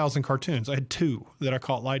done 8,000 cartoons. I had 2 that I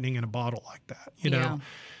caught lightning in a bottle like that, you know?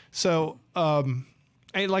 So, and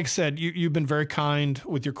like I said, you've been very kind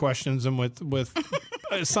with your questions and with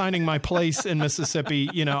assigning my place in Mississippi.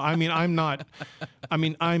 You know, I mean,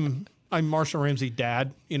 I'm Marshall Ramsey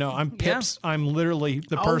dad. You know, I'm Pips. Yeah. I'm literally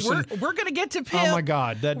the person. We're going to get to Pip. Oh, my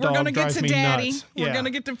God. That dog drives me nuts. We're going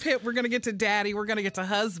to get to Pip. We're going to get to Daddy. We're going to get to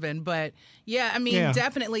husband. But, yeah, I mean,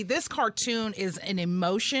 definitely this cartoon is an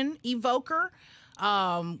emotion evoker.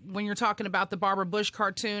 When you're talking about the Barbara Bush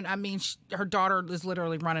cartoon, I mean, her daughter is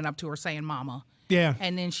literally running up to her saying, Mama. Yeah.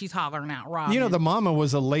 And then she's hollering out, Robin. You know, the mama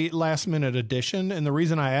was a late last-minute addition, and the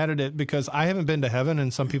reason I added it because I haven't been to heaven,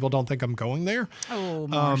 and some people don't think I'm going there. Oh,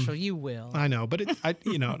 Marshall, you will. I know, but I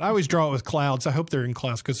always draw it with clouds. I hope they're in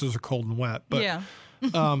clouds because those are cold and wet. But,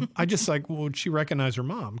 I just like, well, would she recognize her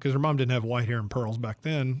mom? Because her mom didn't have white hair and pearls back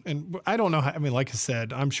then. And I don't know how, I mean, like I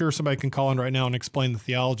said, I'm sure somebody can call in right now and explain the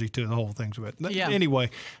theology to the whole thing. But anyway,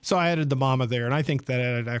 so I added the mama there, and I think that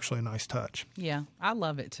added actually a nice touch. Yeah, I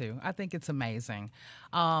love it too. I think it's amazing.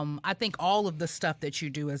 I think all of the stuff that you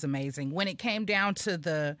do is amazing. When it came down to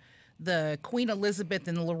the Queen Elizabeth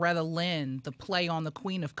and Loretta Lynn, the play on the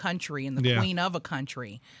Queen of Country and the Queen of a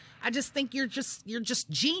Country, I just think you're just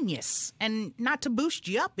genius, and not to boost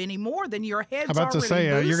you up any more than your head's I'm about to say,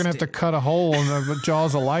 you're going to have to cut a hole in the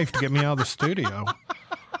jaws of life to get me out of the studio.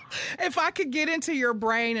 If I could get into your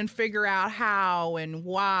brain and figure out how and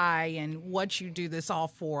why and what you do this all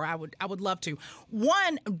for, I would love to.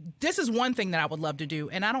 This is one thing that I would love to do,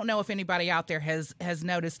 and I don't know if anybody out there has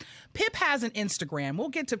noticed. Pip has an Instagram. We'll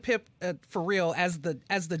get to Pip for real as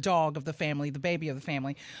the dog of the family, the baby of the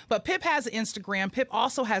family. But Pip has an Instagram. Pip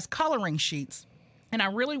also has coloring sheets. And I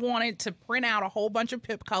really wanted to print out a whole bunch of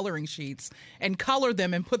Pip coloring sheets and color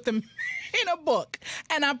them and put them in a book.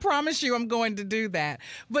 And I promise you I'm going to do that.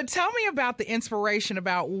 But tell me about the inspiration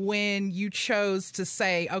about when you chose to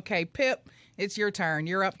say, okay, Pip, it's your turn.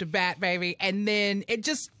 You're up to bat, baby. And then it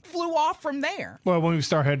just flew off from there. Well, when we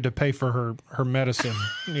started to pay for her medicine,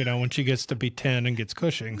 when she gets to be 10 and gets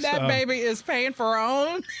Cushing's. That baby is paying for her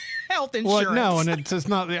own health insurance. Well, no, and it's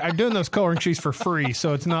not. I'm doing those coloring sheets for free,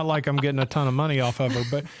 so it's not like I'm getting a ton of money off of her.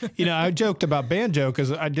 But, I joked about Banjo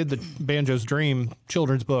because I did the Banjo's Dream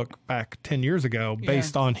children's book back 10 years ago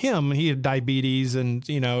based on him. He had diabetes, and,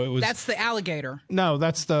 it was... That's the alligator. No,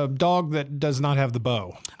 that's the dog that does not have the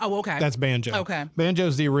bow. Oh, okay. That's Banjo. Okay.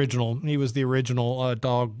 Banjo's the original. He was the original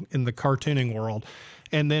dog in the cartooning world.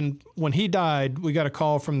 And then when he died, we got a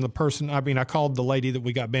call from the person. I called the lady that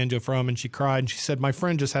we got Banjo from, and she cried. And she said, my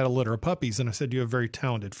friend just had a litter of puppies. And I said, you have a very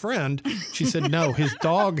talented friend. She said, no, his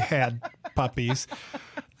dog had puppies.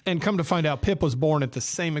 And come to find out, Pip was born at the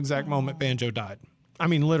same exact moment Banjo died. I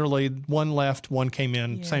mean, literally, one left, one came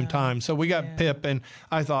in same time. So we got Pip, and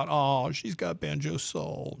I thought, oh, she's got Banjo's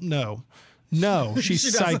soul. No,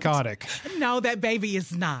 she's psychotic. No, that baby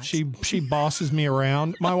is not. She bosses me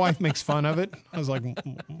around. My wife makes fun of it. I was like,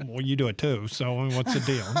 well, you do it too. So I mean, what's the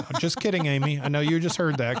deal? I'm just kidding, Amy. I know you just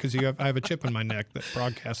heard that because I have a chip in my neck that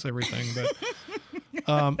broadcasts everything.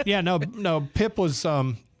 But no, Pip was,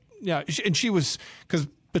 and she was, because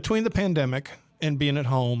between the pandemic and being at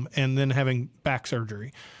home and then having back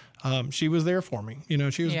surgery, she was there for me.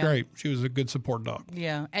 She was great. She was a good support dog.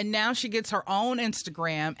 Yeah. And now she gets her own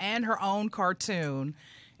Instagram and her own cartoon.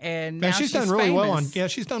 And now she's done really famous. well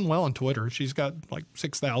she's done well on Twitter. She's got like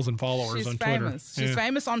 6,000 followers on Twitter. She's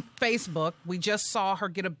famous on Facebook. We just saw her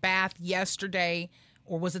get a bath yesterday,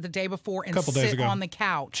 or was it the day before, and sit on the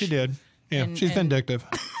couch. She did. Yeah, she's vindictive.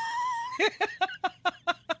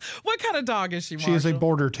 What kind of dog is she, Marshall? She is a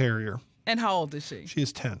border terrier. And how old is she? She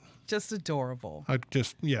is 10. Just adorable.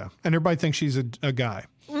 And everybody thinks she's a guy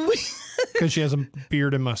because she has a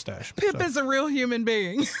beard and mustache. Pip is a real human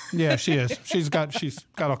being. Yeah, she is. She's got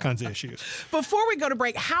all kinds of issues. Before we go to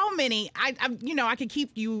break, how many? I could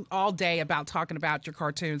keep you all day about talking about your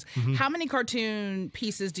cartoons. Mm-hmm. How many cartoon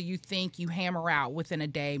pieces do you think you hammer out within a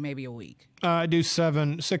day, maybe a week? I do 6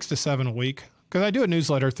 to 7 a week because I do a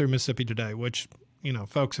newsletter through Mississippi Today, which.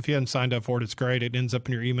 Folks, if you hadn't signed up for it, it's great. It ends up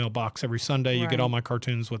in your email box every Sunday. You get all my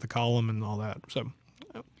cartoons with the column and all that. So,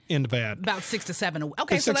 end of ad. About 6 to 7 a week.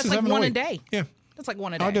 Okay, so that's like one a day. Yeah. That's like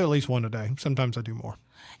one a day. I do at least one a day. Sometimes I do more.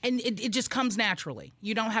 And it just comes naturally.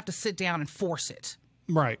 You don't have to sit down and force it.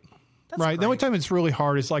 Right. That's right. Great. The only time it's really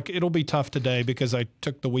hard is like it'll be tough today because I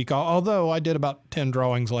took the week off. Although I did about 10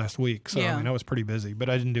 drawings last week. So, I was pretty busy.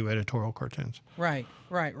 But I didn't do editorial cartoons. Right.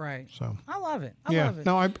 So I love it. I love it.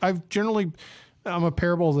 No, I've generally... I'm a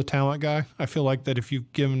parable of the talent guy. I feel like that if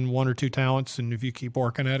you've given 1 or 2 talents and if you keep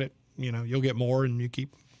working at it, you'll get more and you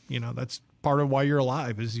keep, that's part of why you're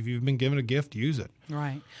alive is if you've been given a gift, use it.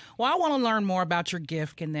 Right. Well, I want to learn more about your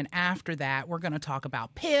gift. And then after that, we're going to talk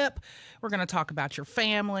about Pip. We're going to talk about your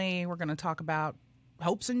family. We're going to talk about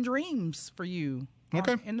hopes and dreams for you.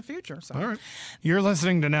 In the future. So. All right. You're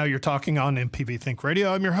listening to Now You're Talking on MPB Think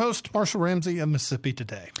Radio. I'm your host, Marshall Ramsey of Mississippi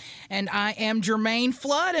Today. And I am Germaine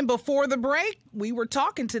Flood. And before the break, we were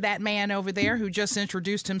talking to that man over there who just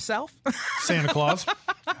introduced himself. Santa Claus.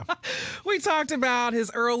 Yeah. We talked about his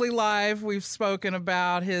early life. We've spoken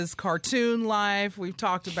about his cartoon life. We've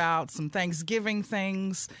talked about some Thanksgiving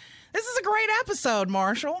things. This is a great episode,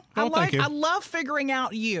 Marshall. Thank you. I love figuring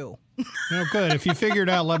out you. Good. If you figure it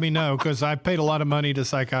out, let me know because I paid a lot of money to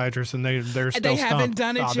psychiatrists and they're still stumped. They haven't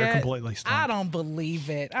done it yet? They're completely stumped. I don't believe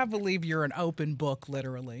it. I believe you're an open book,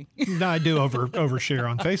 literally. No, I do overshare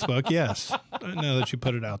on Facebook, yes. Now that you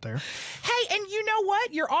put it out there. Hey, and you know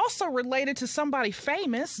what? You're also related to somebody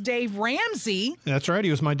famous, Dave Ramsey. That's right. He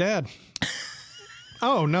was my dad.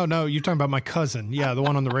 Oh, no. You're talking about my cousin. Yeah, the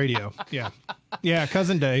one on the radio. Yeah,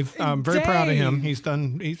 cousin Dave. I'm very proud of him.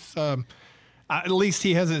 At least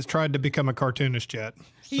he hasn't tried to become a cartoonist yet.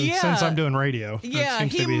 Since I'm doing radio. Yeah,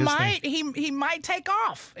 he might take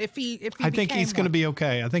off if he I think he's going to be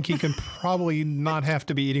okay. I think he can probably not have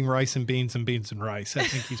to be eating rice and beans and rice. I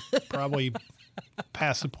think he's probably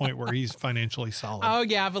past the point where he's financially solid. Oh,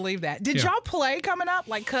 yeah, I believe that. Did y'all play coming up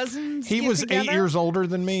like cousins? He was together? 8 years older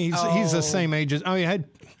than me. He's the same age as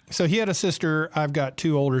So he had a sister. I've got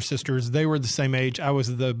two older sisters. They were the same age. I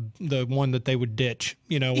was the one that they would ditch,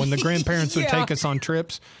 when the grandparents would take us on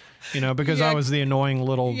trips. Because I was the annoying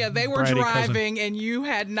little they were driving cousin. And you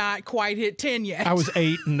had not quite hit 10 yet. I was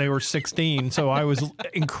 8 and they were 16, so I was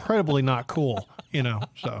incredibly not cool,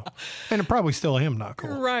 so. And probably still am not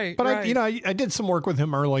cool. Right, But right. I did some work with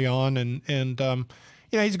him early on and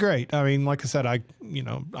he's great. I mean, like I said,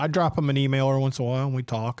 I drop him an email every once in a while and we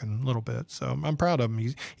talk a little bit. So I'm proud of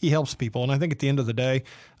him. He helps people. And I think at the end of the day,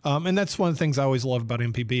 and that's one of the things I always love about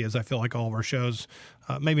MPB is I feel like all of our shows,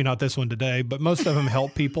 maybe not this one today, but most of them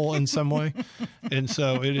help people in some way. And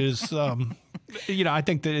so it is, I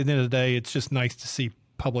think that at the end of the day, it's just nice to see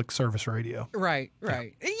public service radio. Right.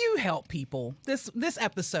 You help people. This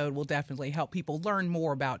episode will definitely help people learn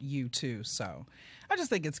more about you too. So I just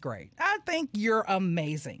think it's great. I think you're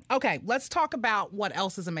amazing. Okay, let's talk about what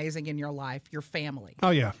else is amazing in your life, your family. Oh,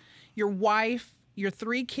 yeah. Your wife, your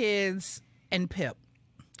 3 kids, and Pip.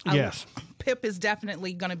 Yes. Pip is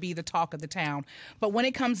definitely going to be the talk of the town. But when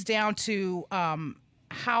it comes down to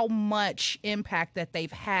how much impact that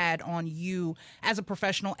they've had on you as a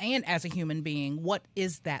professional and as a human being, what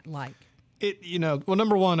is that like? Well,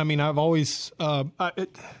 number one, I mean, I've always,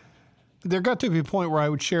 there got to be a point where I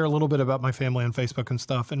would share a little bit about my family on Facebook and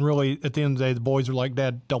stuff. And really, at the end of the day, the boys are like,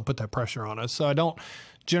 Dad, don't put that pressure on us. So I don't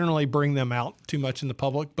generally bring them out too much in the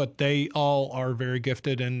public, but they all are very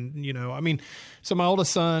gifted. And, so my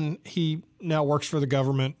oldest son, he now works for the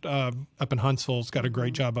government up in Huntsville. He's got a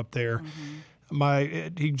great job up there.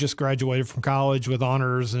 Mm-hmm. He just graduated from college with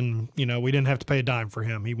honors and, we didn't have to pay a dime for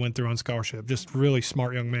him. He went through on scholarship, just really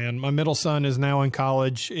smart young man. My middle son is now in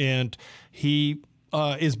college and he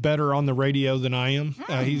is better on the radio than I am.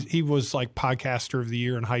 He was like podcaster of the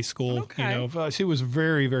year in high school. Okay. He was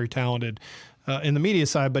very, very talented in the media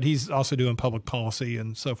side, but he's also doing public policy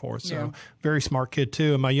and so forth. So very smart kid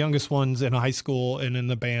too. And my youngest one's in high school and in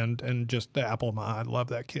the band and just the apple of my eye. I love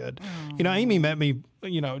that kid. Amy met me,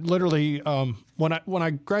 literally when I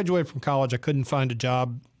graduated from college, I couldn't find a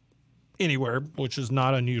job anywhere, which is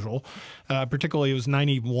not unusual. Particularly it was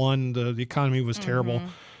 91. The economy was terrible.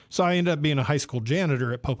 So I ended up being a high school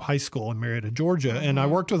janitor at Pope High School in Marietta, Georgia. And I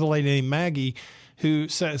worked with a lady named Maggie who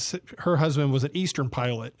says her husband was an Eastern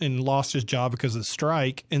pilot and lost his job because of the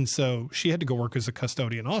strike. And so she had to go work as a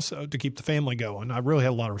custodian also to keep the family going. I really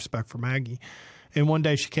had a lot of respect for Maggie. And one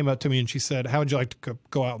day she came up to me and she said, how would you like to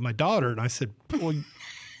go out with my daughter? And I said, well,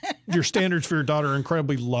 your standards for your daughter are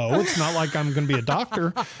incredibly low. It's not like I'm going to be a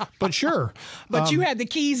doctor, but sure. But you had the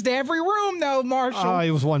keys to every room, though, Marshall. It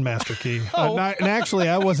was one master key. And actually,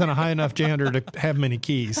 I wasn't a high enough janitor to have many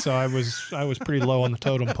keys, so I was pretty low on the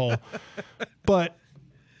totem pole. But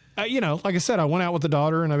like I said, I went out with the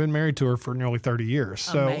daughter, and I've been married to her for nearly 30 years.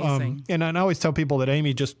 So, amazing. And I always tell people that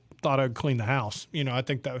Amy just thought I'd clean the house. I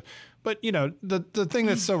think that. But, the thing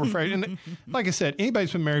that's so refreshing, and like I said,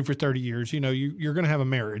 anybody's been married for 30 years, you're going to have a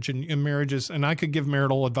marriage. And marriages, and I could give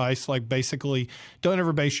marital advice, like basically don't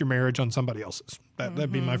ever base your marriage on somebody else's.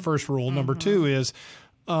 That'd be my first rule. Number 2 is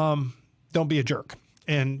don't be a jerk.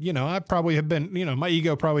 And, I probably have been, my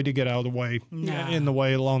ego probably did get out of the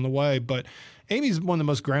way along the way. But Amy's one of the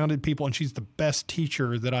most grounded people, and she's the best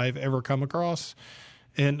teacher that I've ever come across.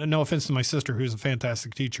 And no offense to my sister, who's a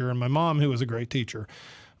fantastic teacher, and my mom, who was a great teacher.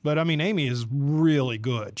 But, Amy is really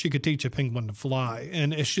good. She could teach a penguin to fly.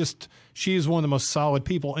 And it's just, she is one of the most solid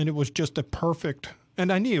people. And it was just a perfect,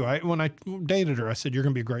 and I knew, when I dated her, I said, you're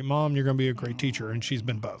going to be a great mom, you're going to be a great teacher. And she's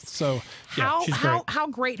been both. So, she's great. How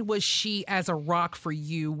great was she as a rock for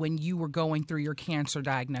you when you were going through your cancer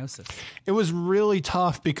diagnosis? It was really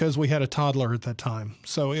tough because we had a toddler at that time.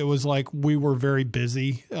 So it was like we were very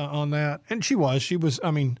busy on that. And she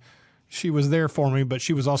was there for me, but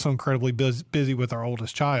she was also incredibly busy with our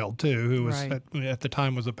oldest child too, who was at the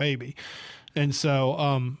time was a baby. And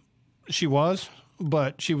so she was,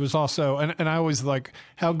 but she was also, and I always like,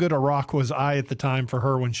 how good a rock was I at the time for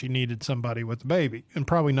her when she needed somebody with the baby, and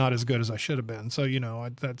probably not as good as I should have been. So,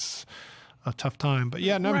 that's a tough time, but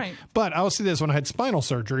but I'll say this, when I had spinal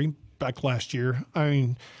surgery back last year,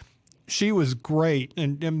 she was great.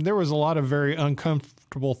 And there was a lot of very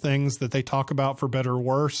uncomfortable things that they talk about, for better or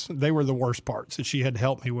worse. They were the worst parts that she had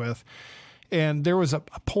helped me with. And there was a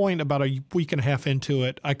point about a week and a half into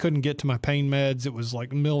it, I couldn't get to my pain meds. It was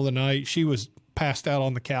like middle of the night. She was passed out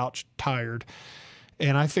on the couch, tired.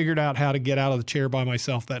 And I figured out how to get out of the chair by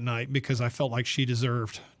myself that night, because I felt like she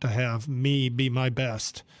deserved to have me be my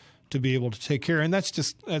best to be able to take care. And that's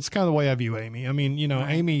kind of the way I view Amy. I mean,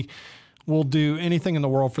 Right. Amy will do anything in the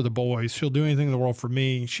world for the boys. She'll do anything in the world for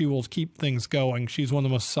me. She will keep things going. She's one of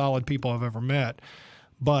the most solid people I've ever met.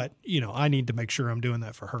 But, I need to make sure I'm doing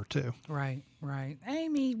that for her too. Right.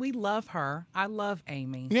 Amy, we love her. I love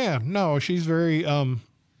Amy. Yeah, no, she's very,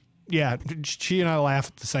 she and I laugh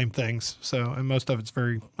at the same things. So, and most of it's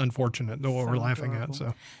very unfortunate what we're laughing adorable. at.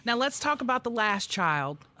 So Now let's talk about the last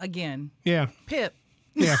child again. yeah. Pip.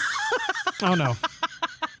 Yeah. Oh, no.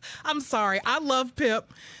 I'm sorry. I love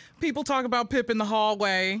Pip. People talk about Pip in the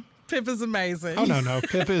hallway. Pip is amazing. Oh, no.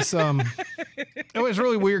 Pip is, it was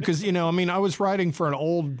really weird because, I was writing for an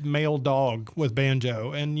old male dog with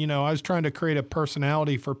Banjo, and, I was trying to create a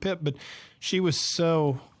personality for Pip, but she was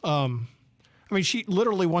so, she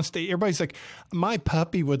literally wants to, everybody's like, my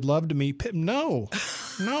puppy would love to meet Pip. No,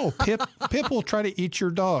 Pip will try to eat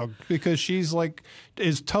your dog because she's like,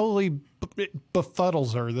 is totally, it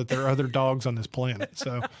befuddles her that there are other dogs on this planet.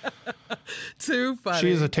 So Too funny.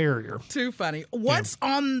 she is a terrier. Too funny. What's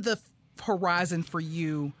on the horizon for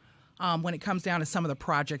you when it comes down to some of the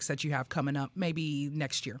projects that you have coming up, maybe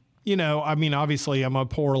next year? Obviously, I'm going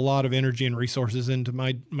to pour a lot of energy and resources into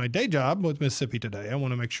my day job with Mississippi Today. I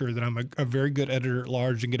want to make sure that I'm a very good editor at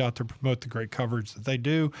large and get out to promote the great coverage that they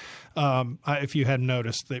do. If you hadn't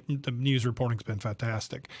noticed, the news reporting's been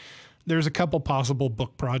fantastic. There's a couple possible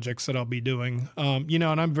book projects that I'll be doing, and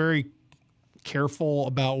I'm very careful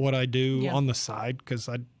about what I do on the side because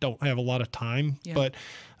I don't have a lot of time. Yeah. But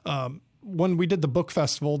when we did the book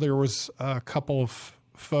festival, there was a couple of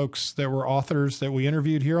folks that were authors that we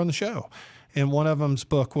interviewed here on the show. And one of them's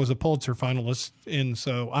book was a Pulitzer finalist. And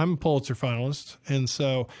so I'm a Pulitzer finalist. And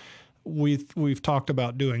so we've talked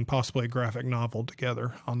about doing possibly a graphic novel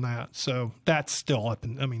together on that. So that's still up.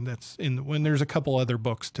 That's when there's a couple other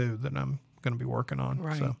books too that I'm going to be working on.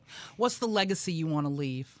 Right. So. What's the legacy you want to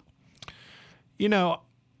leave?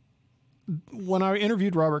 When I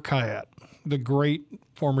interviewed Robert Kayat, the great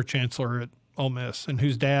former chancellor at Ole Miss, and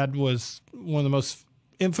whose dad was one of the most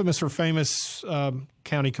infamous or famous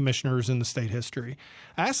county commissioners in the state history,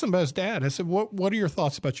 I asked him about his dad. I said, what are your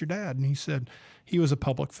thoughts about your dad? And he said, he was a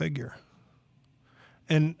public figure.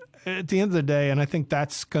 And at the end of the day, and I think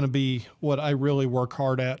that's going to be what I really work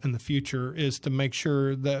hard at in the future, is to make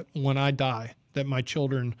sure that when I die, that my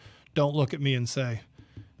children don't look at me and say,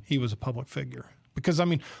 he was a public figure. Because,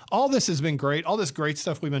 all this has been great. All this great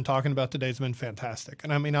stuff we've been talking about today has been fantastic.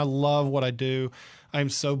 And, I love what I do. I'm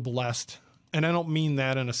so blessed. And I don't mean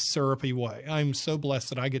that in a syrupy way. I'm so blessed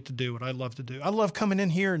that I get to do what I love to do. I love coming in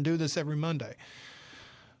here and do this every Monday.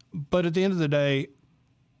 But at the end of the day,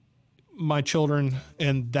 my children,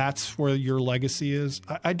 and that's where your legacy is.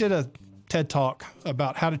 I did a TED Talk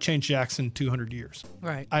about how to change Jackson 200 years.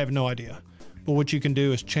 Right. I have no idea. But what you can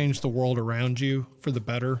do is change the world around you for the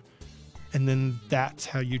better. And then that's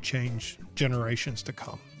how you change generations to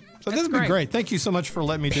come. So this has been great. Thank you so much for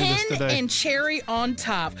letting me do this today. Pen and cherry on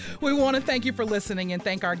top. We want to thank you for listening and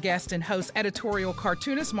thank our guest and host, editorial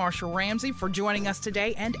cartoonist Marshall Ramsey, for joining us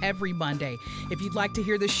today and every Monday. If you'd like to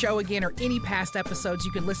hear this show again or any past episodes,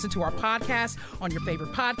 you can listen to our podcast on your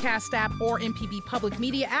favorite podcast app or MPB Public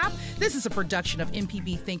Media app. This is a production of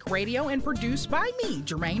MPB Think Radio and produced by me,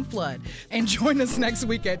 Germaine Flood. And join us next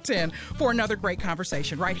week at 10 for another great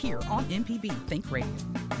conversation right here on MPB Think Radio.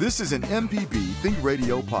 This is an MPB Think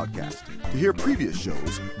Radio podcast. To hear previous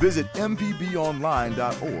shows, visit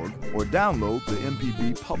mpbonline.org or download the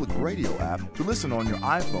MPB Public Radio app to listen on your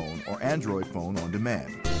iPhone or Android phone on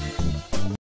demand.